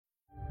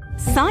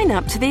Sign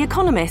up to The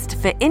Economist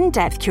for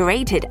in-depth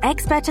curated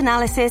expert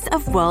analysis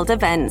of world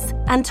events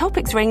and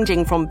topics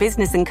ranging from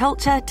business and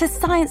culture to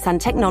science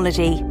and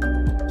technology.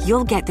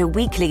 You'll get the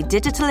weekly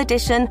digital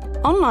edition,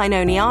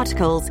 online-only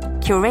articles,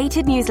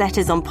 curated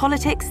newsletters on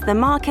politics, the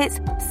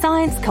markets,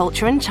 science,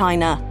 culture and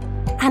China,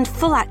 and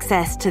full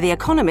access to The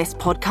Economist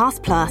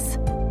Podcast Plus.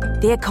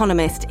 The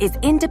Economist is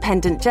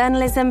independent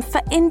journalism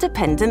for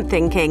independent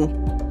thinking.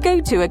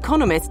 Go to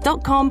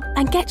economist.com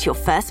and get your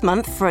first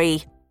month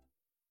free.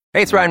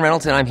 Hey, it's Ryan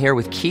Reynolds, and I'm here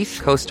with Keith,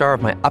 co-star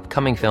of my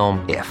upcoming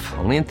film, If,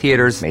 only in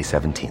theaters May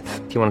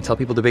 17th. Do you want to tell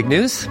people the big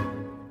news?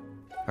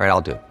 All right,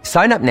 I'll do it.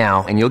 Sign up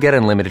now and you'll get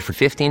unlimited for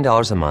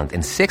 $15 a month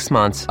and 6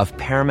 months of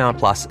Paramount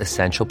Plus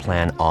Essential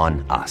Plan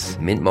on us.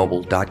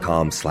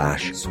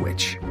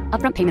 MintMobile.com/switch.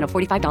 Upfront payment of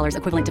 $45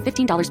 equivalent to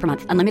 $15 per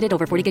month. Unlimited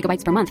over 40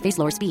 gigabytes per month. Face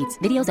lower speeds.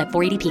 Videos at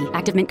 480p.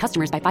 Active Mint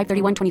customers by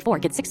 531.24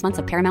 get 6 months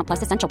of Paramount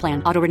Plus Essential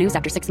Plan. Auto renews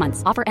after 6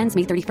 months. Offer ends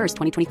May 31st,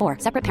 2024.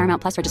 Separate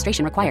Paramount Plus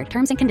registration required.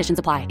 Terms and conditions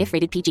apply if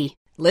rated PG.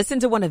 Listen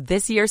to one of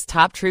this year's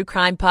top true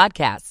crime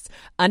podcasts.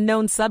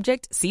 Unknown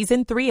Subject,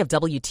 Season 3 of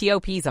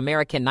WTOP's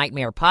American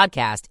Nightmare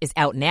podcast is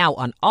out now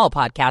on all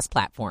podcast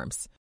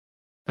platforms.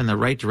 In the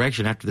right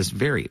direction after this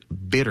very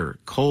bitter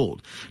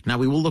cold. Now,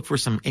 we will look for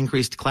some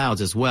increased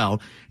clouds as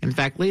well. In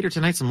fact, later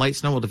tonight, some light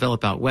snow will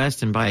develop out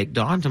west, and by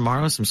dawn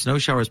tomorrow, some snow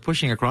showers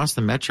pushing across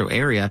the metro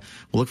area.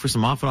 We'll look for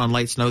some off and on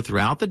light snow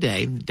throughout the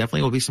day.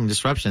 Definitely will be some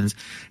disruptions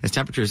as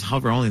temperatures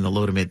hover only in the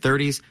low to mid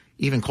 30s.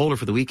 Even colder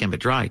for the weekend, but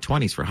dry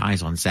 20s for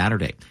highs on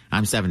Saturday.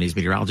 I'm 70s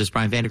meteorologist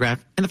Brian Vandegraff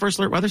in the First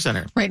Alert Weather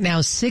Center. Right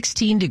now,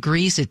 16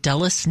 degrees at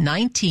Dulles,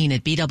 19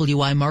 at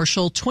BWI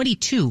Marshall,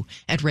 22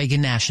 at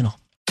Reagan National.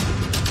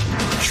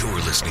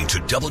 You're listening to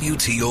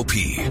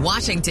WTOP,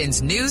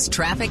 Washington's news,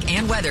 traffic,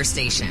 and weather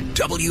station.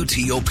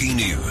 WTOP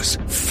News.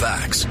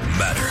 Facts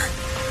matter.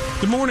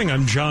 Good morning,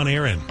 I'm John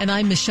Aaron. And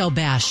I'm Michelle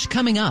Bash.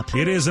 Coming up.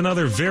 It is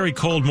another very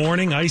cold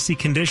morning. Icy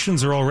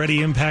conditions are already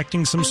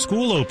impacting some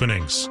school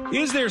openings.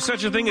 Is there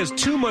such a thing as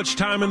too much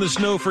time in the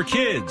snow for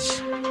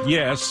kids?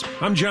 Yes,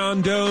 I'm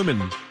John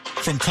Doman.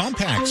 From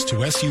compacts to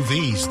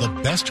SUVs, the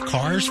best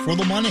cars for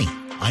the money.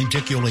 I'm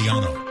Dick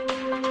Iuliano.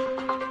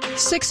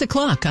 6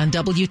 o'clock on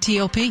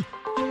WTOP.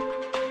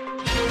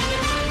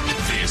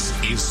 This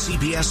is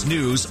CBS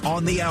News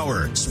on the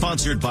Hour,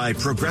 sponsored by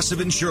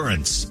Progressive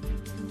Insurance.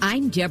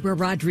 I'm Deborah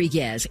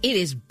Rodriguez. It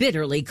is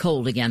bitterly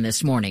cold again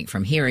this morning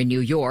from here in New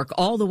York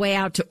all the way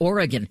out to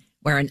Oregon,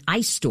 where an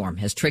ice storm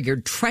has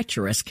triggered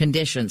treacherous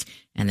conditions,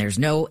 and there's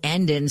no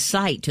end in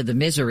sight to the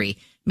misery.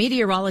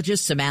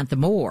 Meteorologist Samantha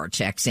Moore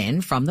checks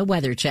in from the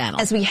Weather Channel.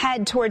 As we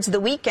head towards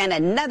the weekend,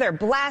 another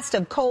blast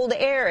of cold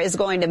air is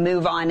going to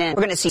move on in.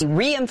 We're going to see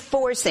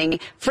reinforcing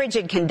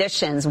frigid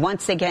conditions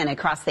once again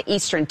across the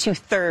eastern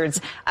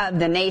two-thirds of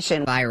the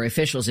nation. Fire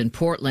officials in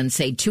Portland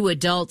say 2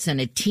 adults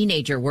and a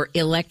teenager were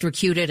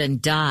electrocuted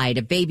and died.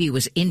 A baby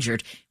was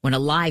injured when a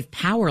live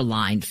power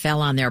line fell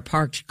on their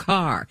parked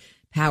car.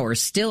 Power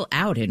still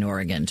out in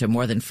Oregon to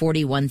more than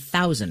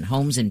 41,000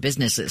 homes and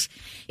businesses.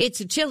 It's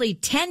a chilly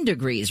 10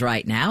 degrees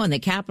right now in the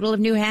capital of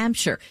New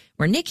Hampshire,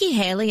 where Nikki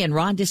Haley and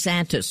Ron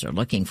DeSantis are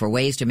looking for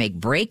ways to make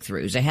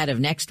breakthroughs ahead of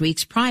next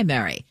week's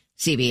primary.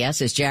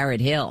 CBS's Jared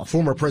Hill.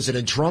 Former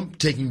President Trump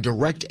taking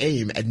direct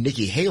aim at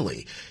Nikki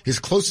Haley, his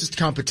closest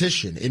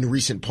competition in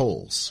recent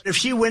polls. If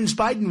she wins,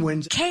 Biden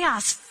wins.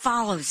 Chaos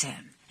follows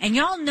him. And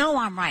y'all know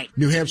I'm right.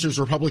 New Hampshire's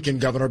Republican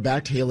governor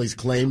backed Haley's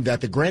claim that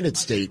the Granite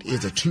State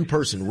is a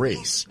two-person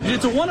race.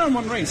 It's a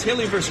one-on-one race,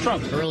 Haley versus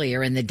Trump.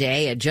 Earlier in the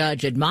day, a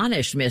judge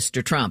admonished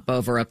Mr. Trump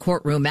over a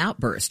courtroom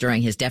outburst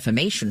during his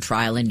defamation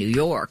trial in New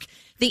York.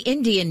 The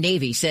Indian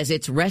Navy says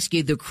it's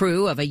rescued the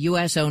crew of a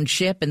U.S.-owned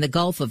ship in the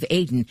Gulf of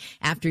Aden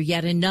after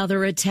yet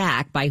another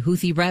attack by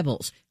Houthi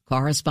rebels.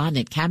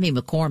 Correspondent Cammie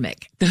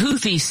McCormick. The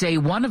Houthis say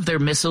one of their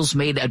missiles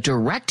made a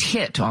direct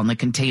hit on the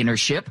container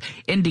ship.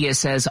 India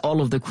says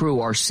all of the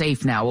crew are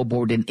safe now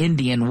aboard an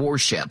Indian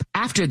warship.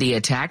 After the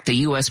attack, the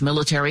U.S.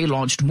 military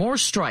launched more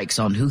strikes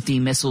on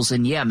Houthi missiles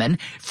in Yemen.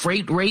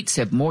 Freight rates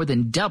have more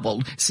than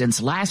doubled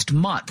since last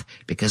month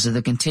because of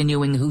the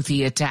continuing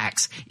Houthi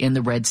attacks in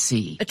the Red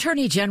Sea.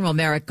 Attorney General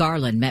Merrick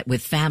Garland met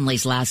with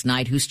families last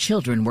night whose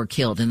children were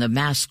killed in the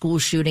mass school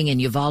shooting in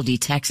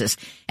Uvalde, Texas,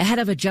 ahead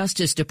of a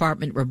Justice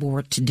Department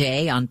report today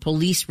on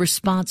police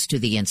response to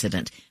the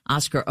incident.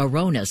 Oscar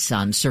Arona's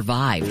son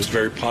survived. It was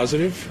very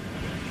positive.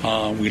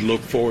 We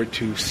look forward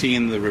to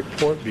seeing the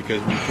report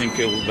because we think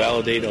it will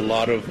validate a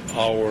lot of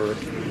our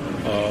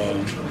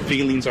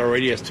feelings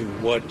already as to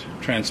what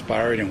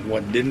transpired and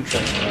what didn't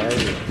transpire,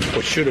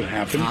 what should have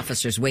happened.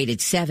 Officers waited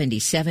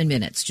 77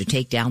 minutes to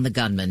take down the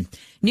gunman.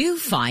 New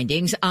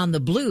findings on the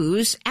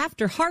blues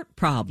after heart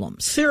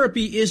problems.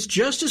 Therapy is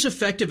just as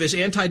effective as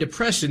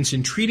antidepressants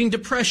in treating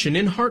depression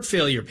in heart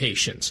failure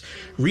patients.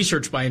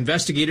 Research by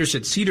investigators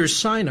at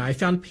Cedars-Sinai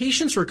found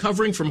patients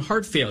recovering from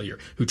heart failure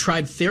who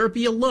tried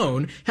therapy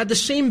alone had the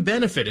same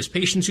benefit as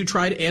patients who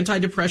tried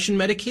antidepressant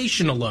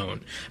medication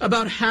alone.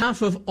 About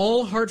half of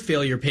all heart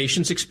failure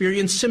patients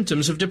experience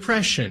symptoms of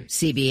depression.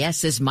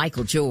 CBS's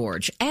Michael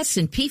George.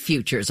 S&P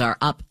futures are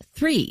up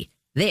 3.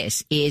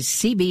 This is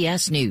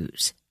CBS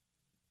News.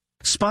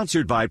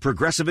 Sponsored by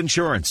Progressive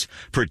Insurance.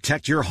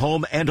 Protect your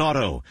home and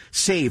auto.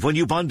 Save when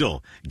you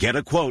bundle. Get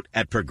a quote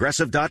at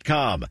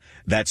Progressive.com.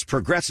 That's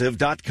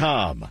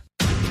Progressive.com.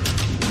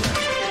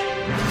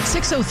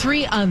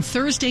 6:03 on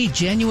Thursday,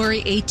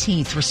 January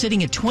 18th. We're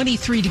sitting at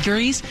 23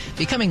 degrees,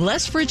 becoming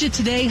less frigid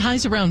today,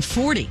 highs around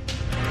 40.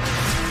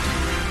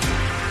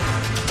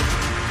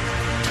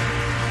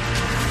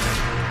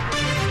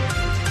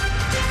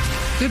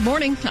 Good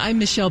morning. I'm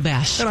Michelle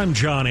Bash. And I'm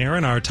John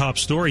Aaron. Our top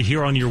story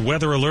here on your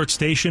weather alert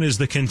station is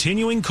the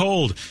continuing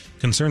cold.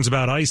 Concerns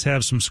about ice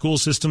have some school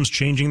systems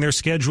changing their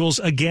schedules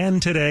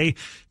again today.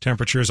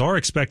 Temperatures are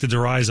expected to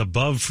rise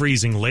above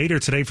freezing later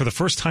today for the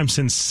first time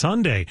since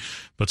Sunday.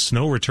 But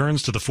snow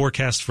returns to the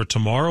forecast for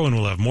tomorrow, and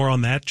we'll have more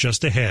on that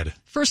just ahead.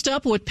 First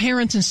up, what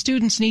parents and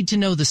students need to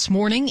know this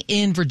morning.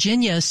 In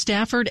Virginia,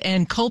 Stafford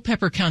and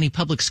Culpeper County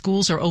Public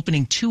Schools are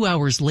opening 2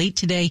 hours late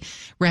today.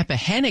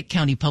 Rappahannock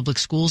County Public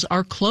Schools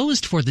are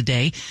closed for the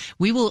day.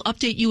 We will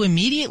update you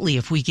immediately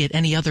if we get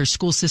any other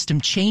school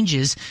system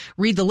changes.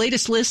 Read the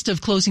latest list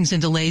of closings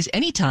and delays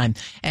anytime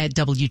at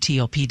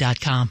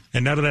WTOP.com.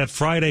 And now to that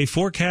Friday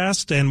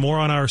forecast and more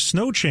on our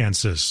snow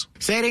chances.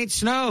 Say it ain't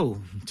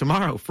snow.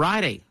 Tomorrow,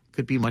 Friday.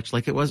 Could be much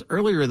like it was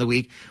earlier in the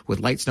week with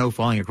light snow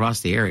falling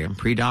across the area.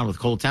 Pre-dawn with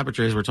cold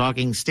temperatures, we're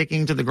talking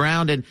sticking to the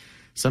ground and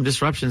some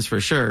disruptions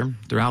for sure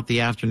throughout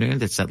the afternoon.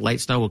 That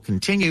light snow will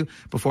continue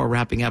before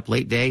wrapping up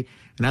late day.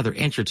 Another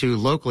inch or two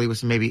locally with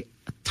some maybe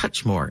a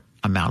touch more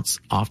amounts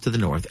off to the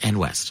north and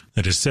west.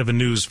 That is 7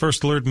 News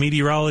First Alert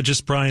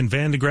meteorologist Brian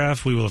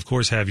Vandegraff. We will, of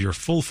course, have your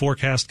full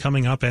forecast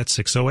coming up at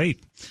 6:08.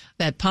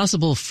 That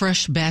possible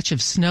fresh batch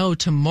of snow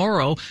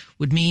tomorrow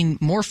would mean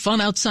more fun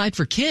outside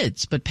for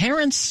kids, but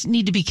parents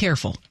need to be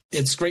careful.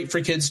 It's great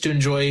for kids to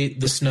enjoy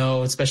the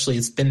snow, especially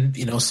it's been,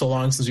 so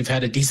long since we've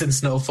had a decent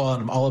snowfall,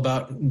 and I'm all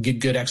about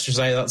good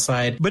exercise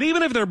outside. But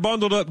even if they're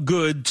bundled up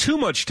good, too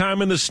much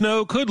time in the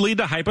snow could lead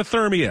to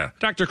hypothermia.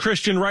 Dr.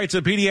 Christian Wright's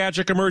a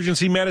pediatric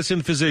emergency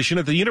medicine physician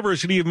at the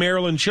University of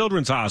Maryland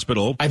Children's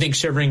Hospital. I think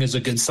shivering is a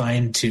good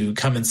sign to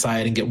come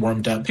inside and get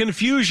warmed up.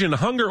 Confusion,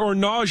 hunger, or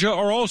nausea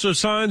are also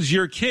signs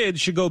your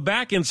kids should go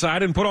back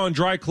inside and put on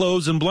dry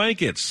clothes and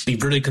blankets. Be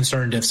really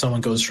concerned if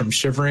someone goes from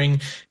shivering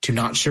to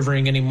not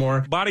shivering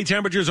anymore. Body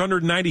temperatures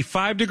under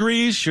 95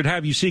 degrees should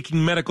have you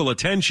seeking medical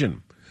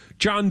attention.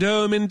 John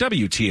Dome in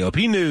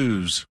WTOP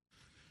News.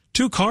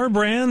 2 car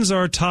brands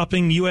are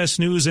topping U.S.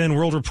 News and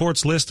World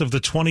Report's list of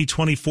the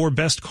 2024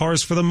 best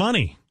cars for the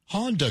money.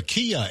 Honda,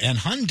 Kia, and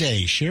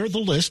Hyundai share the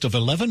list of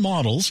 11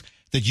 models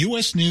that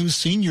U.S. News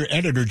senior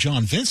editor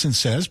John Vincent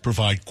says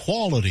provide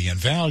quality and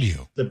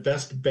value. The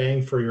best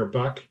bang for your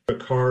buck, a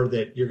car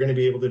that you're going to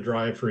be able to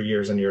drive for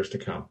years and years to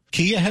come.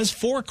 Kia has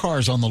 4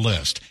 cars on the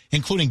list,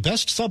 including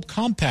best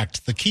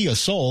subcompact, the Kia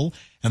Soul,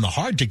 and the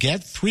hard-to-get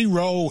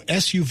 3-row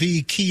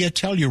SUV Kia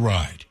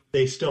Telluride.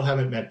 They still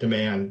haven't met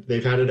demand.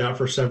 They've had it out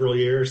for several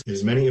years.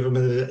 As many of them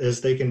as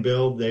they can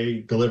build, they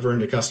deliver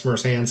into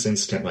customers' hands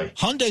instantly.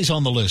 Hyundai's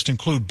on the list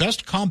include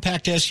best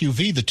compact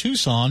SUV, the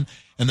Tucson,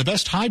 and the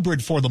best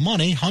hybrid for the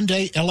money,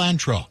 Hyundai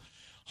Elantra.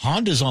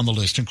 Honda's on the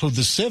list include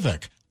the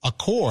Civic,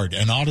 Accord,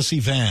 and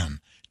Odyssey van.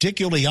 Dick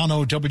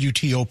Iuliano,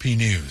 WTOP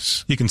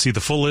News. You can see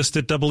the full list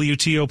at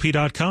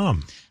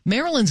WTOP.com.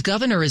 Maryland's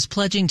governor is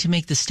pledging to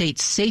make the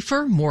state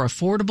safer, more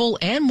affordable,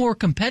 and more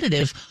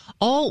competitive,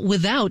 all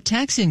without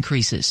tax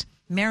increases.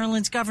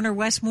 Maryland's Governor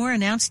Wes Moore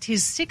announced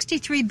his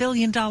 $63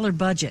 billion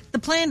budget. The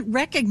plan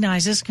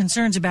recognizes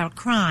concerns about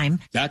crime.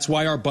 That's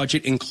why our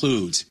budget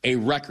includes a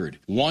record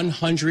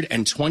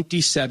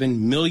 $127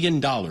 million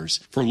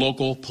for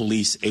local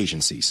police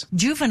agencies.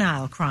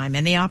 Juvenile crime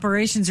and the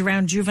operations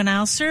around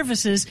juvenile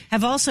services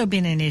have also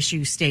been an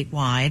issue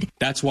statewide.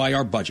 That's why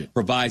our budget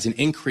provides an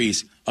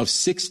increase of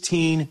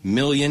 $16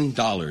 million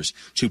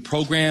to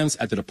programs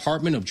at the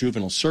Department of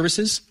Juvenile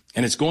Services,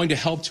 and it's going to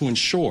help to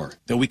ensure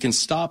that we can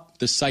stop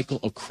the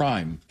cycle of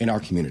crime in our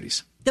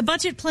communities. The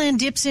budget plan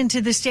dips into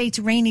the state's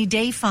rainy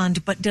day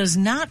fund but does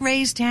not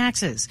raise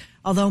taxes,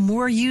 although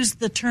Moore used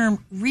the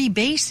term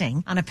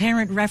rebasing, an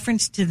apparent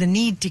reference to the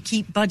need to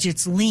keep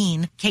budgets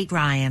lean. Kate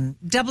Ryan,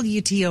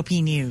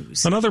 WTOP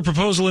News. Another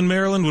proposal in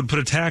Maryland would put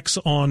a tax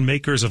on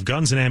makers of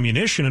guns and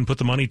ammunition and put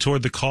the money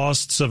toward the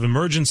costs of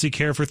emergency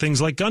care for things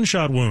like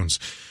gunshot wounds.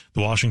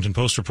 The Washington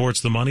Post reports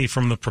the money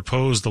from the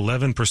proposed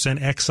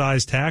 11%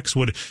 excise tax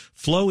would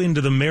flow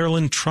into the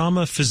Maryland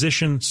Trauma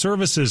Physician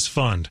Services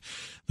Fund.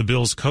 The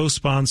bill's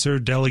co-sponsor,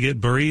 Delegate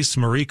Baris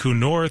Mariku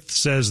North,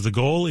 says the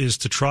goal is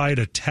to try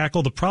to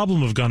tackle the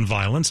problem of gun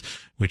violence,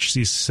 which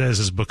she says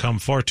has become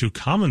far too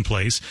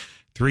commonplace.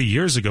 3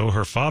 years ago,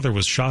 her father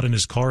was shot in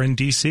his car in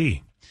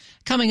D.C.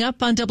 Coming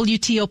up on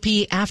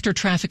WTOP after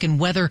traffic and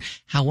weather,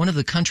 how one of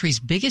the country's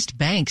biggest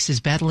banks is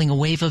battling a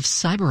wave of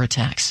cyber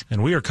attacks.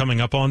 And we are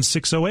coming up on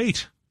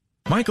 6:08.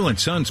 Michael &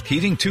 Son's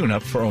heating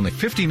tune-up for only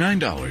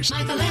 $59.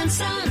 Michael &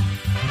 Son.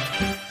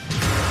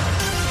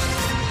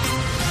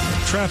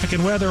 Traffic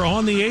and weather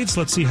on the 8s.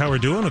 Let's see how we're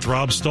doing with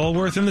Rob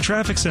Stallworth in the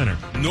traffic center.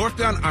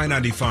 Northbound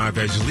I-95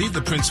 as you leave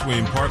the Prince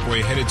William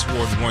Parkway headed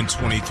toward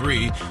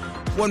 123.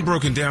 One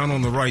broken down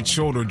on the right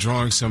shoulder,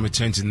 drawing some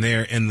attention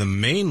there. In the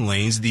main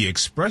lanes, the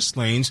express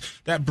lanes,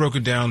 that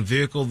broken down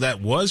vehicle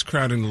that was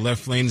crowding the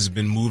left lane has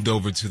been moved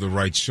over to the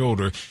right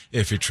shoulder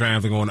if you're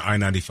traveling on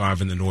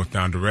I-95 in the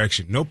northbound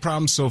direction. No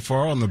problem so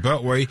far on the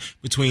Beltway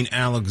between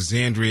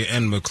Alexandria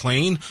and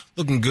McLean.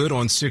 Looking good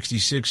on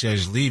 66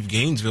 as you leave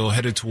Gainesville,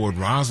 headed toward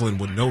Roslyn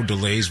with no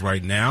delays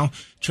right now.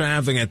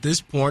 Traveling at this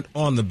point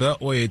on the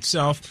Beltway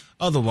itself.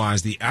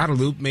 Otherwise, the outer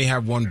loop may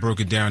have one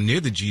broken down near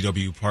the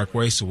GW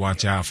Parkway, so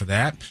watch out for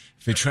that.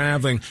 If you're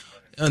traveling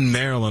in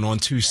Maryland on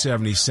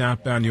 270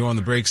 southbound, you're on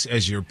the brakes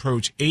as you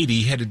approach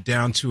 80, headed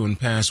down to and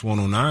past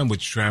 109,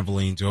 which travel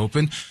lanes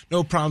open.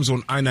 No problems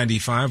on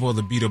I-95 or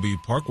the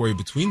BW Parkway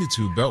between the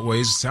two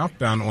beltways.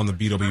 Southbound on the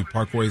BW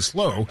Parkway is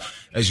slow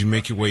as you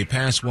make your way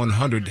past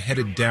 100,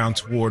 headed down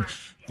toward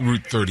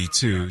Route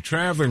 32.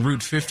 Traveling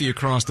Route 50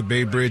 across the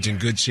Bay Bridge in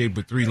good shape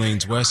with 3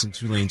 lanes west and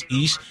 2 lanes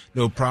east.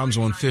 No problems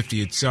on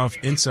 50 itself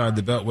inside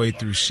the Beltway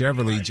through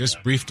Cheverly.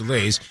 Just brief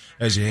delays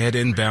as you head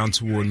inbound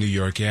toward New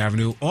York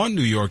Avenue. On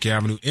New York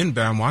Avenue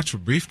inbound, watch for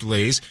brief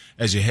delays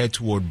as you head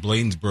toward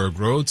Bladensburg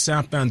Road.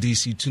 Southbound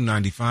DC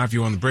 295,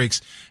 you're on the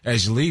brakes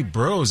as you leave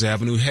Burroughs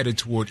Avenue headed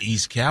toward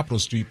East Capitol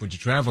Street, but your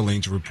travel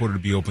lanes are reported to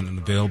be open and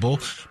available.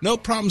 No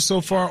problems so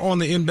far on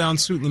the inbound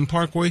Suitland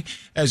Parkway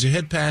as you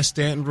head past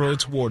Stanton Road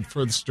toward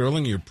further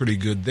Sterling, you're pretty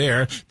good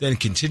there. Then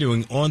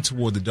continuing on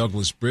toward the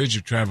Douglas Bridge,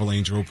 your travel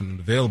lanes are open and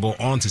available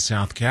onto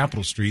South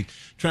Capitol Street.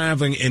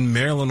 Traveling in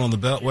Maryland on the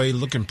Beltway,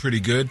 looking pretty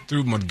good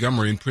through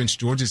Montgomery and Prince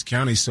George's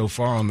County so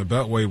far on the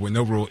Beltway with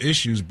no real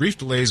issues. Brief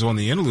delays on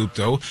the inner loop,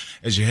 though,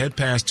 as you head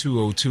past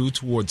 202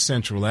 towards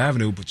Central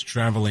Avenue, but your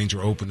travel lanes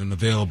are open and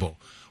available.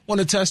 Want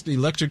to test an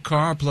electric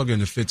car? Plug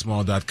into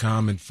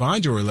fitzmall.com and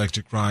find your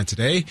electric ride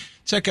today.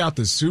 Check out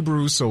the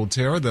Subaru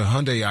Solterra, the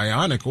Hyundai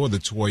Ioniq, or the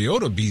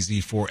Toyota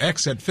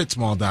BZ4X at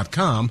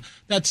fitzmall.com.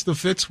 That's the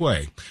Fitz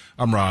way.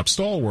 I'm Rob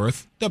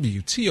Stallworth,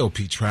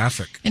 WTOP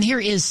Traffic. And here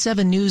is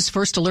 7 News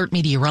First Alert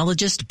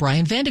meteorologist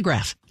Brian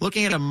Vandegraff.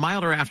 Looking at a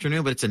milder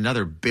afternoon, but it's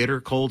another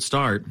bitter cold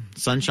start.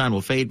 Sunshine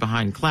will fade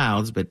behind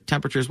clouds, but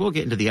temperatures will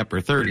get into the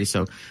upper 30s,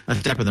 so a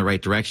step in the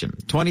right direction.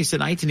 20s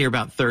tonight to near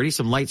about 30.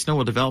 Some light snow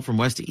will develop from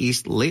west to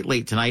east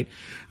late tonight.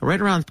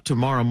 Right around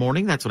tomorrow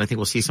morning, that's when I think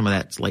we'll see some of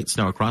that light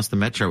snow across the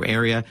metro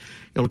area.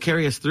 It'll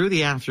carry us through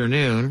the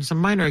afternoon. Some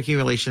minor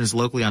accumulations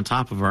locally on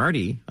top of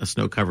already a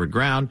snow-covered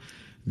ground.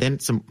 Then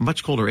some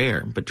much colder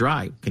air, but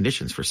dry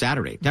conditions for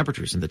Saturday.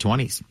 Temperatures in the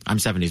 20s. I'm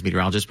 7 News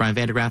meteorologist Brian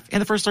Vandegraff in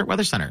the First Alert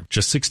Weather Center.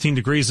 Just 16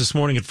 degrees this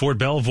morning at Fort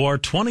Belvoir,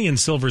 20 in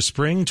Silver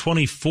Spring,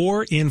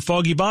 24 in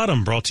Foggy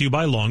Bottom. Brought to you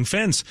by Long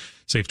Fence.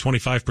 Save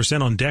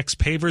 25% on decks,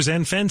 pavers,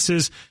 and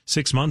fences.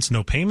 6 months,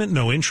 no payment,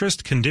 no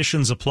interest.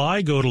 Conditions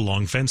apply. Go to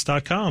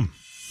longfence.com.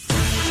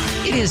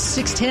 It is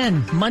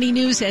 6:10. Money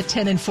news at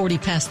 10 and 40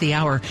 past the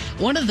hour.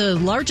 One of the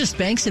largest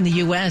banks in the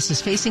U.S.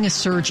 is facing a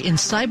surge in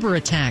cyber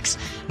attacks.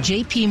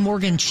 J.P.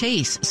 Morgan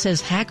Chase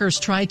says hackers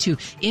try to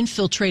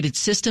infiltrate its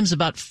systems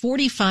about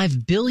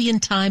 45 billion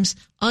times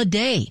a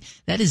day.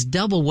 That is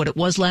double what it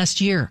was last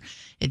year.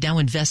 It now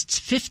invests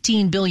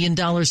 $15 billion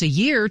a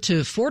year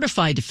to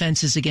fortify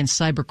defenses against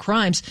cyber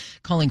crimes,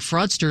 calling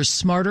fraudsters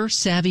smarter,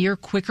 savvier,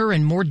 quicker,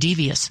 and more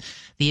devious.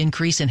 The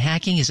increase in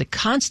hacking is a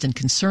constant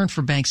concern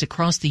for banks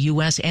across the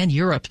U.S. and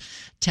Europe.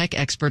 Tech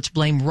experts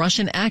blame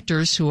Russian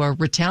actors who are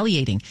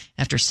retaliating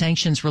after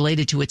sanctions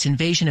related to its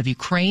invasion of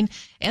Ukraine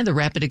and the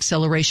rapid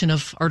acceleration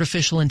of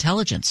artificial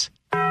intelligence.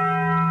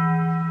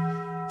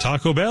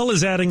 Taco Bell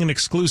is adding an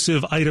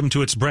exclusive item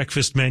to its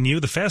breakfast menu.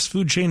 The fast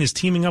food chain is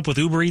teaming up with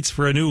Uber Eats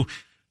for a new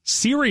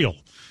cereal.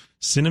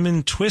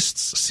 Cinnamon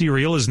Twists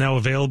cereal is now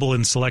available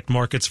in select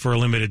markets for a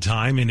limited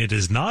time, and it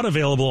is not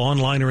available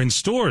online or in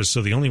stores.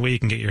 So the only way you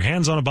can get your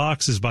hands on a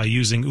box is by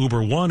using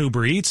Uber One,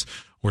 Uber Eats,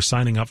 or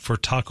signing up for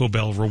Taco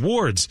Bell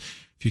Rewards.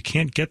 If you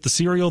can't get the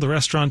cereal, the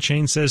restaurant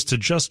chain says to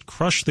just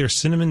crush their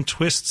Cinnamon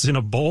Twists in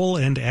a bowl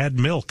and add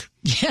milk.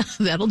 Yeah,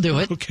 that'll do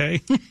it.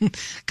 Okay.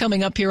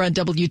 Coming up here on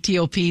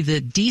WTOP, the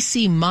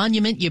D.C.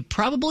 monument you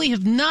probably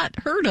have not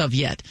heard of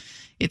yet.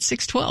 It's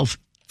 6:12.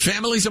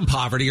 Families in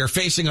poverty are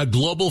facing a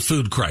global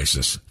food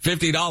crisis.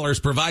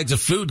 $50 provides a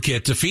food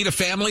kit to feed a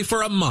family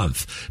for a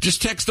month.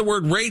 Just text the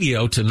word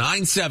radio to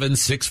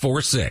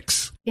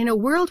 97646. In a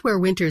world where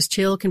winter's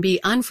chill can be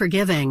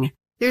unforgiving,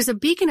 there's a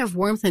beacon of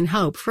warmth and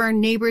hope for our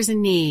neighbors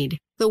in need.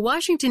 The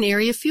Washington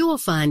Area Fuel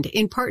Fund,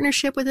 in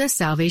partnership with the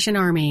Salvation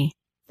Army.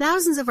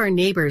 Thousands of our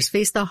neighbors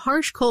face the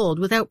harsh cold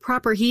without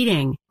proper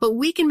heating, but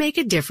we can make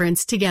a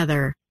difference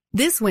together.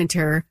 This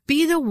winter,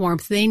 be the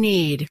warmth they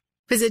need.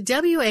 Visit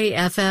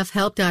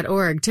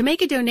WAFFhelp.org to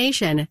make a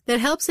donation that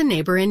helps a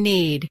neighbor in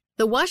need.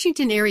 The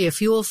Washington Area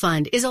Fuel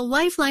Fund is a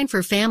lifeline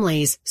for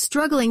families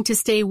struggling to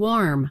stay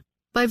warm.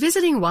 By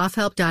visiting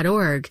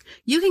WAFHelp.org,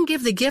 you can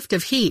give the gift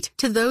of heat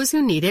to those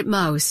who need it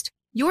most.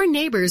 Your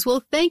neighbors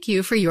will thank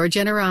you for your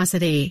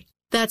generosity.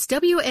 That's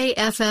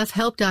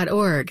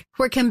WAFFhelp.org,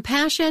 where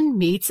compassion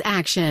meets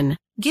action.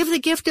 Give the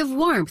gift of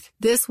warmth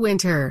this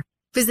winter.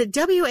 Visit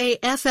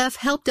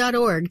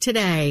WAFFhelp.org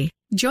today.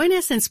 Join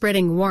us in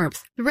spreading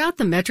warmth throughout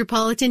the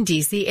metropolitan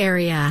D.C.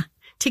 area.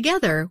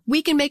 Together,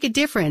 we can make a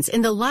difference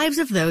in the lives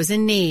of those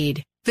in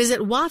need.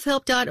 Visit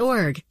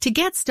WAFHelp.org to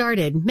get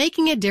started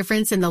making a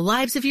difference in the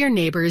lives of your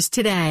neighbors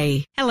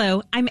today.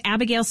 Hello, I'm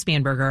Abigail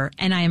Spanberger,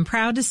 and I am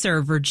proud to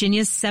serve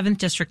Virginia's 7th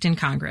District in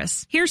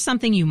Congress. Here's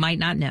something you might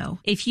not know.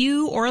 If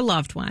you or a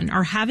loved one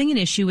are having an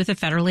issue with a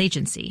federal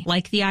agency,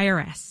 like the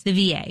IRS, the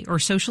VA, or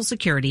Social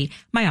Security,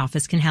 my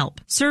office can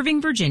help.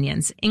 Serving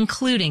Virginians,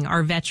 including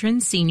our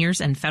veterans, seniors,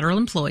 and federal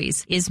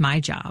employees, is my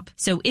job.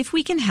 So if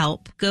we can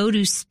help, go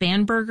to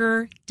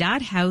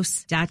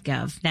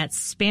spanberger.house.gov.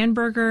 That's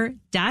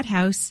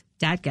spanberger.house.gov.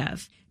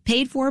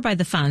 Paid for by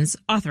the funds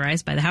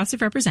authorized by the House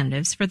of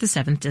Representatives for the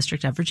 7th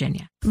District of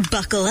Virginia.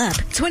 Buckle up.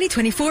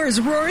 2024 is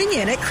roaring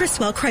in at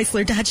Criswell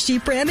Chrysler Dodge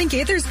Jeep Ram in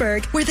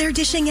Gaithersburg, where they're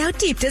dishing out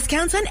deep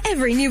discounts on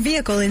every new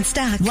vehicle in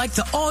stock. Like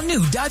the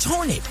all-new Dodge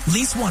Hornet.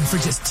 Lease one for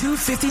just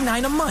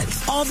 $259 a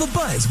month. All the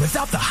buzz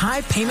without the high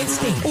payment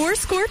sting. Or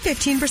score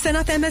 15%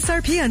 off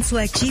MSRP on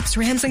select Jeeps,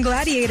 Rams, and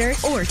Gladiator.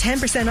 Or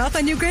 10% off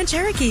on new Grand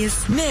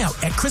Cherokees. Now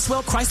at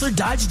Criswell Chrysler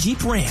Dodge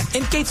Jeep Ram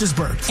in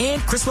Gaithersburg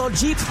and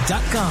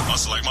CriswellJeep.com. On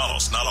select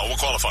models, not all will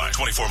qualify.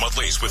 24-month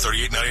lease with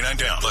 $38.99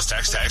 down, plus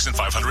tax and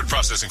 $500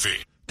 processing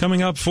fee.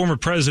 Coming up, former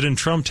President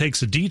Trump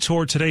takes a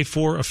detour today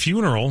for a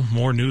funeral.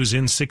 More news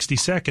in 60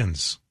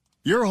 seconds.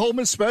 Your home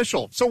is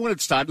special, so when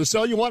it's time to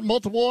sell, you want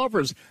multiple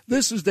offers.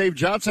 This is Dave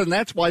Johnson, and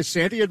that's why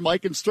Sandy and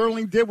Mike and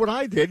Sterling did what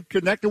I did,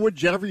 connected with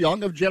Jennifer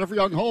Young of Jennifer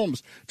Young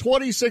Homes.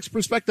 26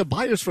 prospective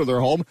buyers for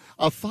their home,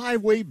 a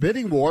 5-way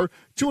bidding war,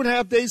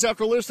 2.5 days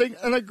after listing,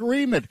 an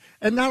agreement.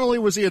 And not only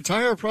was the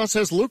entire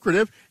process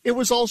lucrative, it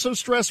was also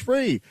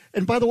stress-free.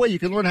 And by the way, you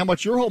can learn how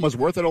much your home is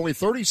worth in only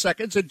 30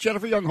 seconds at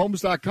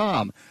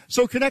JenniferYoungHomes.com.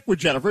 So connect with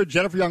Jennifer at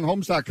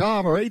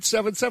JenniferYoungHomes.com or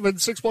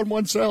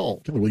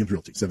 877-611-SELL. Keller Williams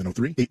Realty,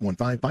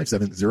 703-815-5700.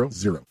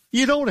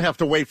 You don't have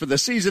to wait for the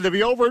season to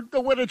be over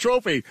to win a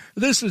trophy.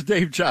 This is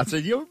Dave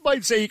Johnson. You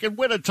might say you can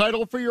win a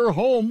title for your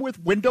home with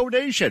Window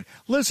Nation.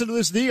 Listen to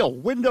this deal.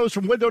 Windows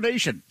from Window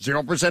Nation.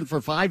 0%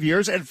 for 5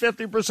 years and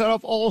 50%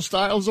 off all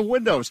styles of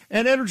windows.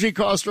 And energy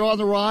costs are on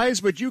the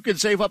rise, but you can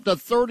save up to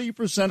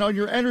 30% on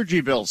your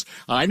energy bills.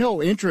 I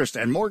know interest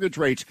and mortgage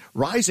rates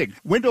rising.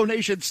 Window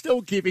Nation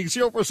still keeping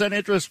 0%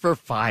 interest for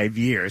 5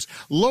 years.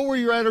 Lower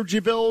your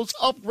energy bills.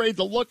 Upgrade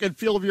the look and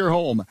feel of your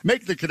home.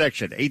 Make the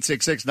connection.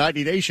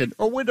 866-90Nation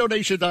or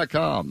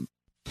WindowNation.com.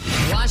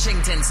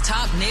 Washington's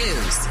top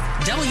news.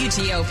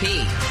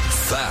 WTOP.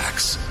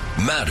 Facts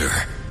matter.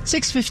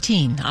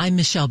 6:15. I'm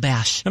Michelle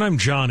Bash. And I'm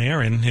John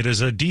Aaron. It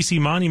is a D.C.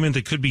 monument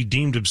that could be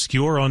deemed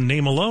obscure on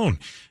name alone.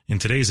 In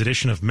today's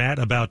edition of Matt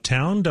About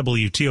Town,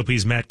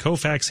 WTOP's Matt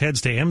Koufax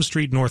heads to M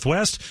Street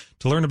Northwest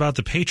to learn about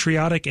the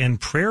patriotic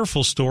and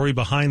prayerful story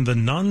behind the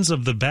Nuns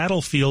of the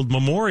Battlefield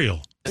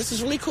Memorial. This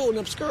is really cool and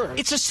obscure.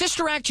 It's a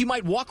sister act you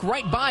might walk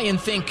right by and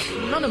think,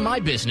 none of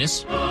my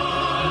business.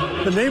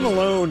 The name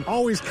alone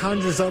always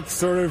conjures up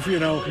sort of,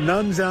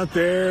 nuns out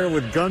there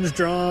with guns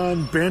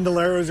drawn,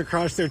 bandoleros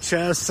across their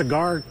chests,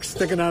 cigar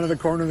sticking out of the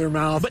corner of their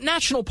mouth. But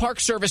National Park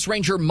Service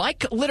Ranger Mike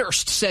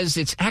Litterst says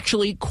it's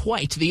actually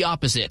quite the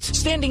opposite.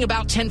 Standing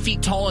about 10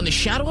 feet tall in the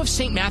shadow of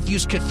St.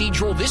 Matthew's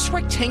Cathedral, this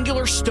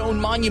rectangular stone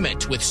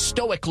monument with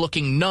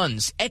stoic-looking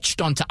nuns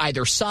etched onto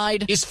either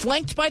side is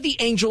flanked by the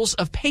angels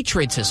of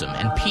patriotism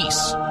and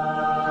peace.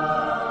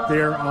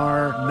 There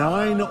are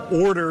 9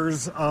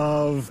 orders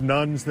of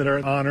nuns that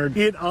are honored.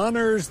 It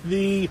honors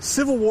the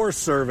Civil War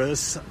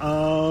service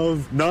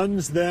of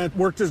nuns that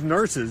worked as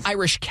nurses.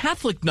 Irish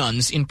Catholic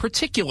nuns in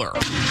particular.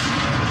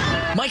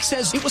 Mike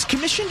says it was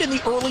commissioned in the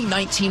early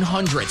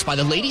 1900s by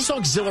the Ladies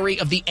Auxiliary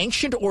of the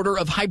Ancient Order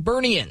of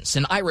Hibernians,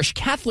 an Irish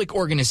Catholic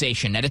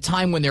organization at a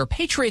time when their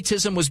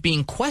patriotism was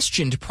being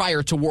questioned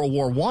prior to World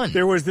War I.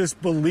 There was this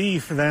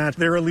belief that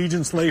their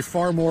allegiance lay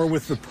far more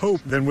with the Pope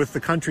than with the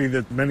country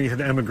that many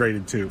had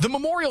emigrated to. The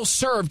memorial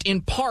served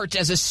in part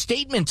as a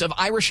statement of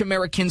Irish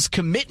Americans'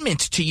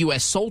 commitment to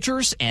U.S.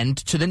 soldiers and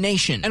to the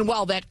nation. And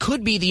while that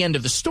could be the end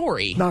of the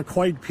story, not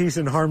quite peace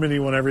and harmony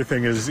when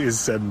everything is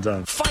said and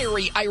done.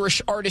 Fiery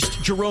Irish artist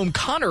Jerome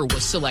Connor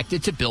was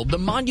selected to build the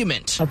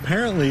monument.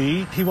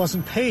 Apparently, he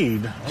wasn't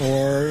paid,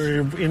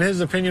 or in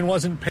his opinion,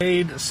 wasn't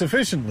paid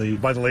sufficiently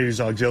by the Ladies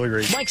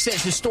Auxiliary. Mike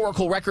says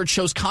historical record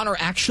shows Connor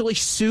actually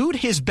sued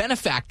his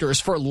benefactors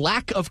for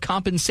lack of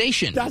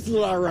compensation. That's a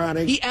little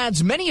ironic. He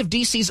adds many of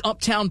D.C.'s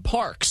uptown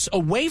parks,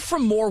 away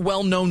from more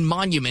well-known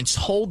monuments,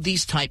 hold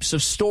these types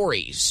of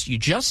stories. You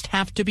just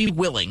have to be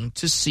willing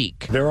to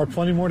seek. There are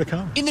plenty more to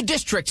come. In the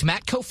district,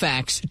 Matt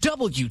Koufax,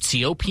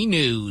 WTOP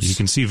News. You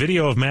can see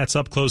video of Matt's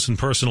up-close and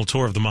personal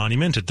tour of the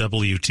monument at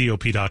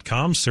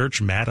WTOP.com.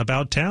 Search Matt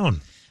About Town.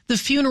 The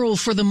funeral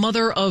for the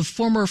mother of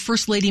former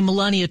First Lady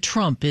Melania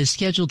Trump is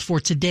scheduled for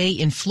today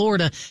in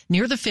Florida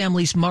near the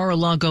family's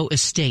Mar-a-Lago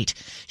estate.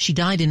 She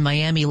died in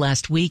Miami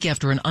last week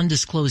after an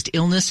undisclosed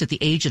illness at the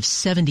age of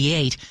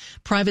 78.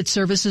 Private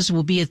services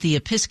will be at the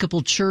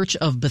Episcopal Church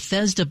of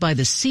Bethesda by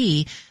the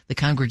Sea, the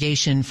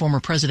congregation former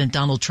President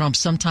Donald Trump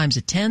sometimes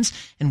attends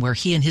and where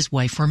he and his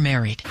wife were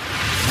married.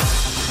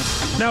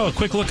 Now a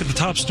quick look at the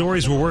top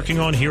stories we're working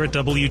on here at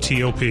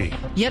WTOP.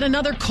 Yet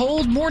another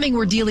cold morning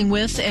we're dealing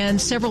with, and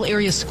several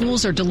area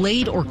schools are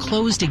delayed or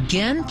closed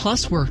again.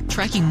 Plus, we're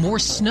tracking more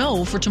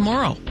snow for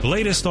tomorrow. The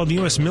latest on the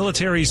U.S.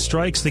 military's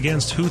strikes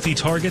against Houthi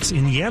targets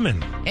in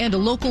Yemen. And a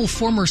local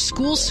former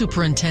school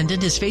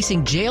superintendent is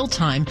facing jail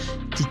time.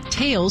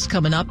 Details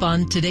coming up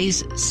on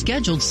today's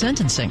scheduled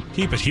sentencing.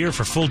 Keep it here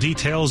for full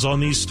details on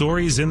these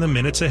stories in the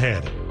minutes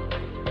ahead.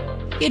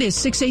 It is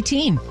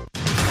 6:18.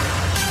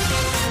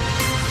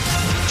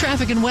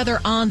 Traffic and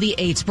weather on the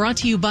 8s brought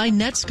to you by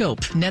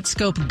Netscope.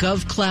 Netscope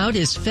GovCloud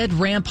is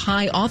FedRAMP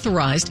High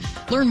authorized.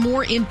 Learn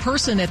more in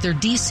person at their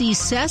DC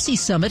SASE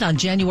Summit on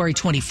January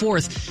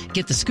 24th.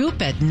 Get the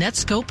scoop at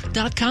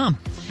netscope.com.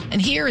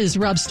 And here is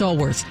Rob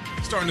Stallworth.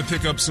 Starting to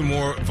pick up some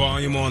more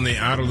volume on the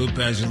outer loop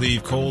as you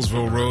leave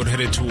Colesville Road,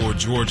 headed toward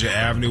Georgia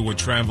Avenue with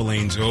travel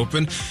lanes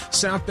open.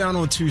 Southbound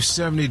on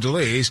 270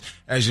 delays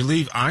as you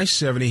leave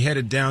I-70,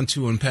 headed down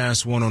to and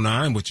past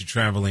 109 with your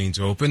travel lanes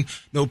open.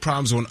 No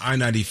problems on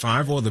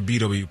I-95 or the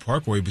BW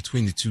Parkway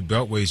between the two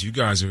beltways. You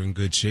guys are in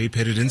good shape.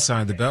 Headed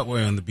inside the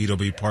beltway on the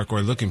BW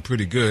Parkway, looking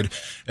pretty good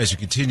as you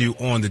continue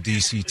on the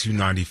DC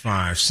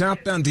 295.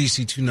 Southbound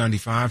DC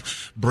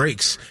 295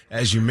 brakes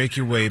as you make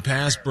your way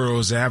past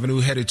Burroughs Avenue,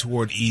 headed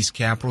toward East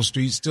Capitol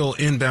Street. Still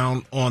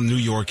inbound on New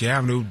York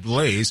Avenue,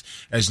 delays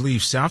as you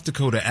leave South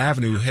Dakota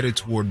Avenue, headed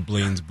toward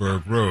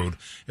Bladensburg Road.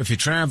 If you're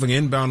traveling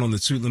inbound on the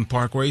Suitland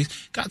Parkway,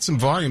 got some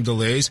volume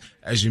delays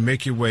as you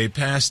make your way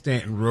past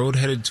Stanton Road,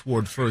 headed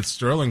toward Firth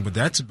Sterling, but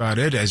that's about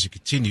it as you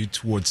continue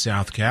toward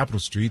South Capitol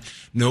Street.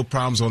 No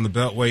problems on the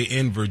Beltway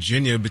in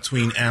Virginia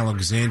between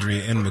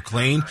Alexandria and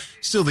McLean.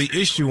 Still the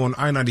issue on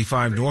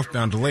I-95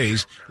 northbound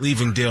delays,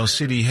 leaving Dale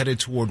City, headed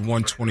toward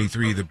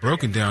 123. The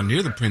broken down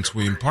near the Prince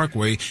William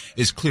Parkway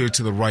is clear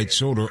to the right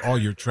shoulder. All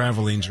your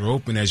travel lanes are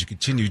open as you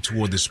continue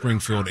toward the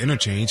Springfield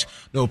interchange.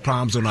 No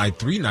problems on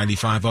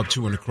I-395 up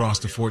to and across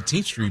the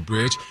 14th Street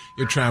Bridge.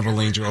 Your travel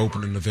lanes are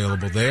open and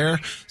available there.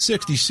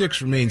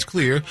 66 remains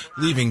clear,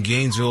 leaving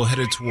Gainesville,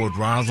 headed toward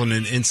Roslyn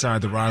and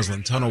inside the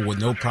Roslyn Tunnel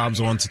with no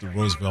problems onto the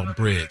Roosevelt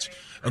Bridge.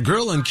 A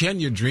girl in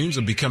Kenya dreams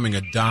of becoming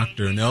a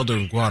doctor. An elder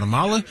in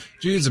Guatemala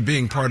dreams of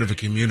being part of a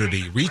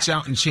community. Reach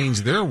out and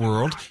change their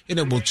world, and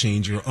it will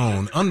change your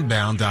own.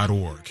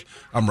 Unbound.org.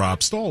 I'm Rob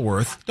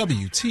Stallworth,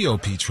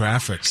 WTOP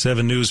Traffic.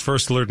 7 News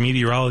First Alert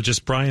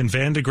meteorologist Brian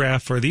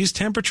Vandegraff. Are these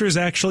temperatures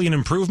actually an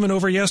improvement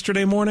over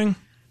yesterday morning?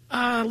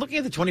 Looking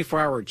at the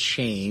 24-hour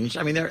change,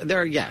 I mean,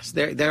 there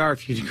are a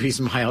few degrees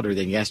milder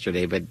than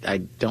yesterday, but I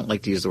don't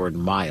like to use the word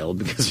mild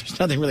because there's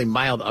nothing really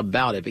mild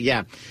about it. But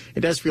yeah, it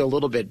does feel a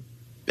little bit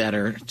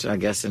better, I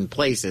guess, in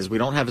places. We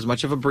don't have as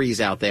much of a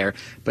breeze out there,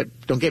 but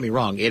don't get me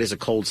wrong, it is a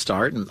cold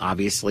start, and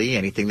obviously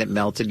anything that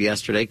melted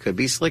yesterday could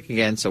be slick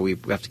again, so we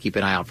have to keep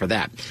an eye out for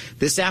that.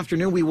 This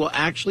afternoon, we will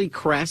actually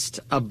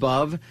crest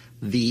above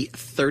the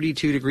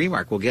 32-degree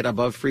mark. We'll get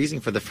above freezing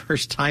for the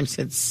first time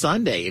since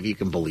Sunday, if you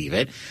can believe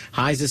it.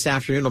 Highs this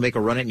afternoon will make a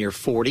run at near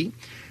 40.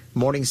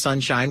 Morning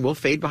sunshine will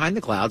fade behind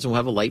the clouds, and we'll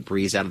have a light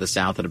breeze out of the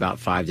south at about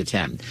 5 to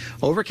 10.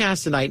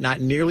 Overcast tonight,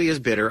 not nearly as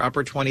bitter,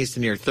 upper 20s to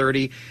near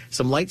 30.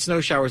 Some light snow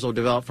showers will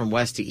develop from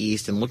west to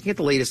east. And looking at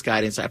the latest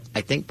guidance, I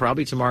think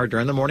probably tomorrow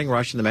during the morning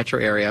rush in the metro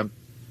area,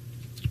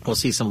 we'll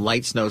see some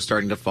light snow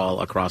starting to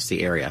fall across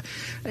the area.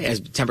 As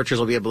temperatures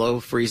will be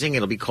below freezing,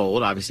 it'll be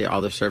cold. Obviously,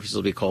 all the surfaces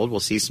will be cold. We'll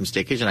see some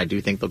stickage, and I do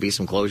think there'll be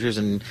some closures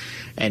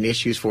and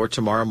issues for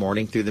tomorrow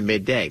morning through the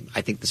midday.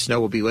 I think the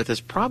snow will be with us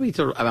probably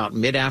till about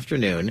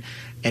mid-afternoon.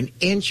 An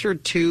inch or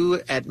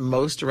two at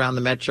most around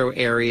the metro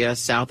area.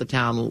 South of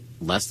town,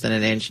 less than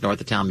an inch. North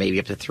of town, maybe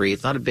up to 3.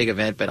 It's not a big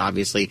event, but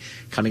obviously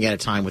coming at a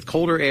time with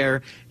colder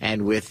air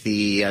and with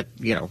the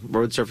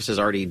road surfaces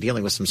already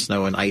dealing with some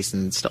snow and ice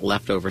and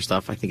leftover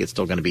stuff, I think it's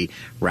still going to be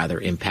rather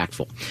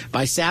impactful.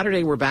 By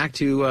Saturday, we're back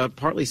to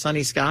partly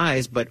sunny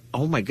skies, but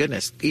oh my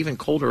goodness, even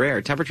colder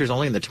air. Temperatures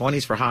only in the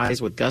 20s for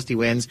highs with gusty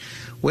winds.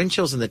 Wind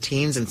chills in the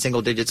teens and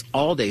single digits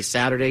all day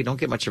Saturday. Don't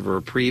get much of a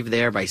reprieve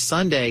there. By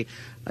Sunday,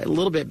 a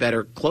little bit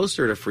better,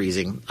 closer to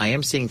freezing. I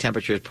am seeing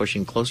temperatures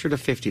pushing closer to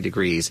 50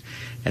 degrees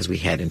as we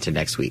head into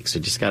next week. So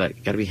just gotta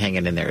be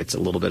hanging in there. It's a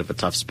little bit of a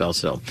tough spell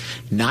still.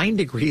 9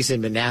 degrees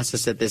in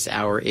Manassas at this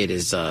hour. It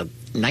is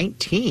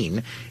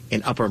 19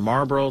 in Upper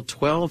Marlboro,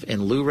 12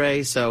 in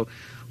Luray. So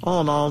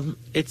all in all,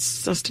 it's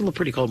still a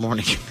pretty cold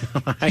morning.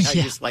 I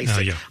just like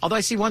it. Yeah. Although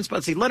I see one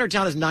spot. See,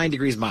 Leonardtown is 9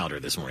 degrees milder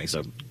this morning.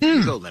 So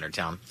go,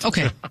 Leonardtown.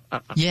 Okay.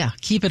 Yeah,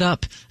 keep it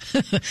up.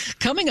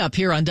 Coming up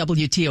here on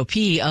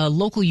WTOP, a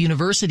local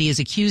university is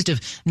accused of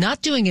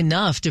not doing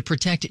enough to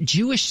protect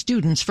Jewish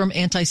students from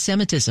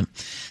anti-Semitism.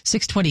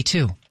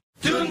 622.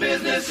 Doing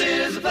business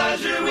is a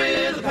pleasure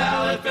with a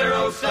pal at Fair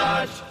Oaks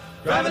Dodge.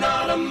 Drive an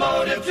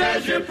automotive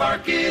treasure,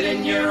 park it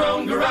in your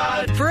own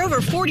garage. For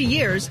over 40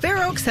 years,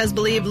 Fair Oaks has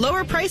believed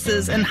lower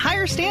prices and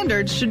higher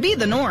standards should be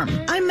the norm.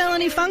 I'm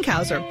Melanie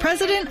Funkhauser,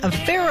 president of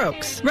Fair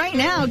Oaks. Right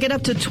now, get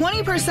up to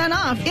 20%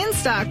 off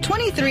in-stock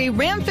 23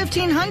 Ram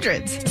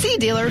 1500s. See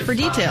dealer for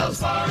details.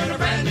 Fair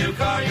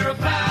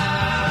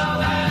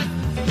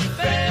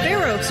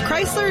Oaks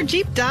Chrysler,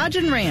 Jeep, Dodge,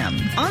 and Ram.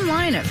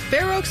 Online at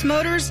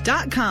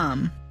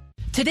fairoaksmotors.com.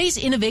 Today's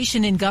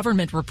Innovation in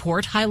Government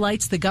report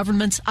highlights the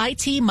government's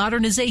IT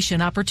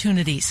modernization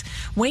opportunities.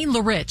 Wayne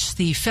LaRich,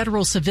 the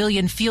Federal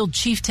Civilian Field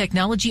Chief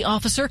Technology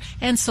Officer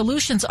and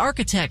Solutions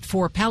Architect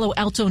for Palo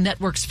Alto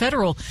Networks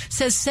Federal,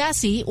 says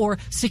SASE, or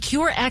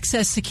Secure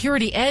Access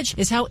Security Edge,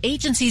 is how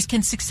agencies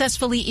can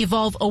successfully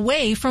evolve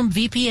away from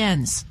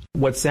VPNs.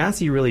 What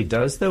SASE really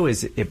does, though,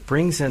 is it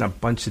brings in a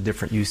bunch of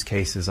different use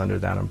cases under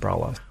that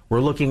umbrella.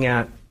 We're looking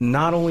at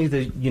not only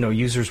the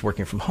users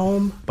working from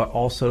home, but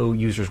also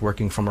users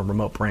working from a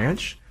remote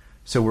branch.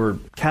 So we're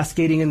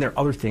cascading in there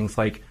other things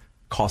like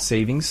cost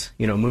savings,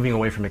 moving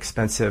away from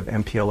expensive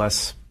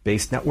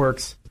MPLS-based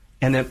networks.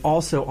 And then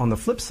also on the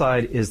flip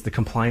side is the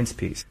compliance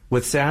piece.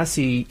 With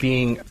SASE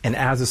being an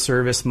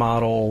as-a-service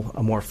model,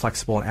 a more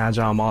flexible and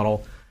agile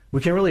model,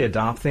 we can really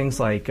adopt things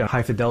like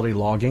high-fidelity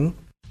logging.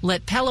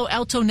 Let Palo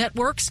Alto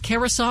Networks,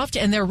 Carahsoft,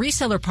 and their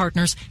reseller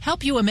partners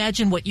help you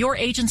imagine what your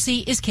agency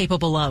is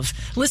capable of.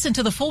 Listen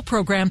to the full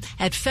program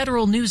at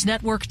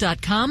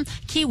federalnewsnetwork.com,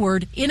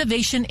 keyword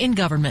innovation in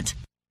government.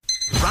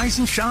 Rise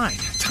and shine.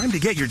 Time to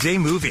get your day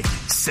moving.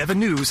 7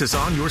 News is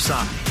on your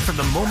side from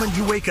the moment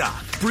you wake up,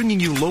 bringing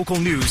you local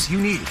news you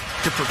need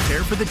to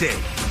prepare for the day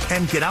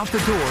and get out the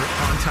door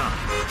on time.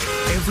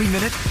 Every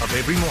minute of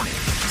every morning,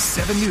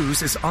 7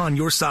 News is on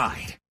your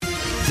side.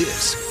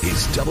 This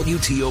is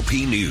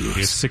WTOP News.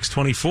 It's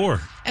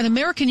 6:24. At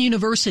American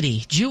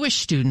University, Jewish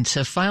students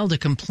have filed a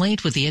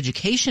complaint with the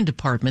Education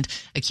Department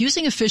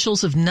accusing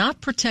officials of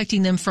not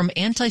protecting them from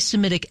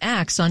anti-Semitic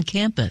acts on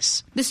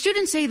campus. The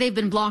students say they've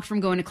been blocked from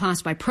going to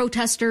class by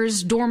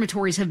protesters,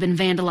 dormitories have been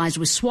vandalized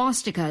with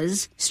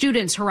swastikas,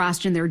 students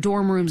harassed in their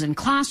dorm rooms and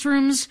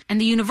classrooms, and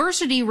the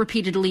university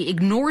repeatedly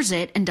ignores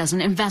it and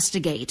doesn't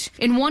investigate.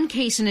 In one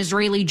case, an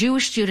Israeli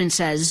Jewish student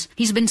says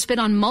he's been spit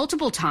on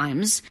multiple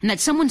times and that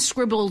someone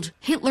scribbled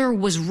 "Hitler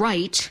was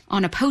right"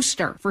 on a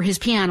poster for his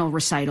piano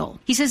recital.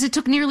 He says it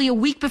took nearly a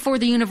week before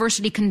the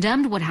university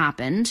condemned what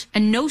happened,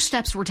 and no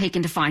steps were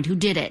taken to find who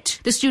did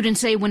it. The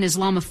students say when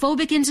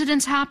Islamophobic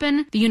incidents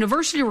happen, the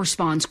university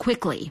responds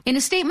quickly. In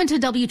a statement to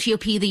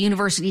WTOP, the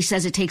university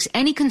says it takes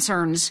any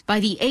concerns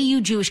by the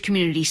AU Jewish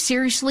community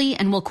seriously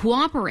and will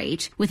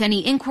cooperate with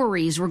any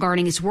inquiries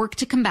regarding its work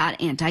to combat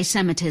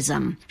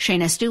anti-Semitism.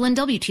 Shayna Stulin,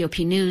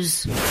 WTOP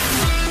News.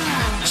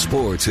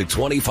 Sports at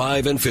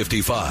 25 and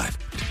 55.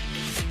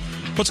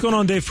 What's going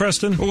on, Dave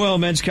Preston? Well,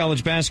 men's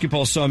college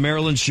basketball saw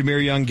Maryland's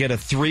Shamir Young get a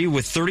 3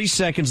 with 30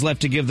 seconds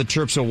left to give the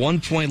Terps a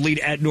 1-point lead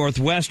at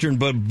Northwestern,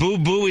 but Boo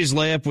Booey's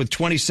layup with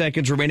 20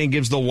 seconds remaining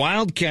gives the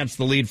Wildcats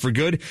the lead for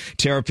good.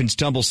 Terrapins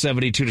tumble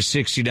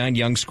 72-69.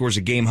 Young scores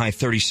a game-high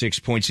 36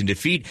 points in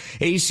defeat.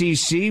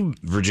 ACC,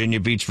 Virginia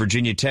beats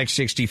Virginia Tech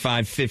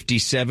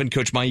 65-57.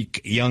 Coach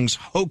Mike Young's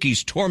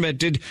Hokies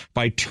tormented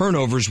by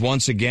turnovers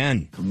once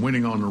again.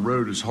 Winning on the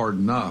road is hard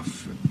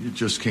enough. You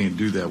just can't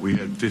do that. We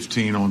had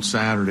 15 on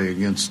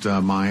Saturday against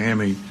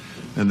Miami,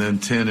 and then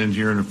 10 in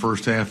here in the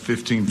first half,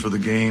 15 for the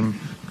game.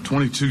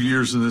 22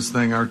 years in this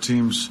thing, our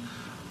teams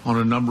on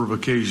a number of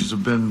occasions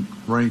have been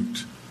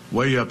ranked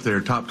way up there,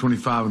 top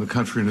 25 in the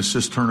country in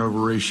assist turnover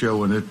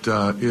ratio, and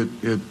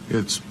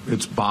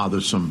it's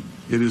bothersome.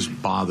 It is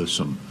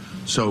bothersome.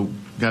 So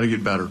got to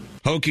get better.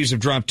 Hokies have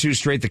dropped 2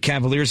 straight. The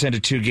Cavaliers had a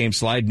 2-game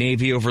slide.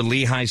 Navy over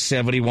Lehigh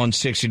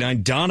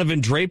 71-69.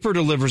 Donovan Draper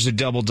delivers a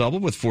double-double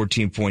with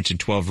 14 points and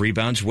 12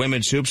 rebounds.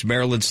 Women's hoops,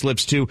 Maryland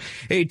slips to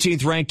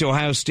 18th ranked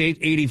Ohio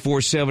State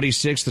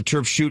 84-76. The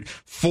Terps shoot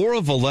 4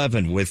 of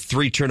 11 with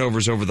 3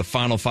 turnovers over the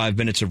final 5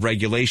 minutes of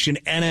regulation.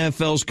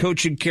 NFL's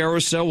coaching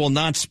carousel will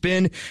not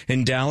spin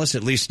in Dallas,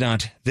 at least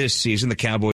not this season. The Cowboys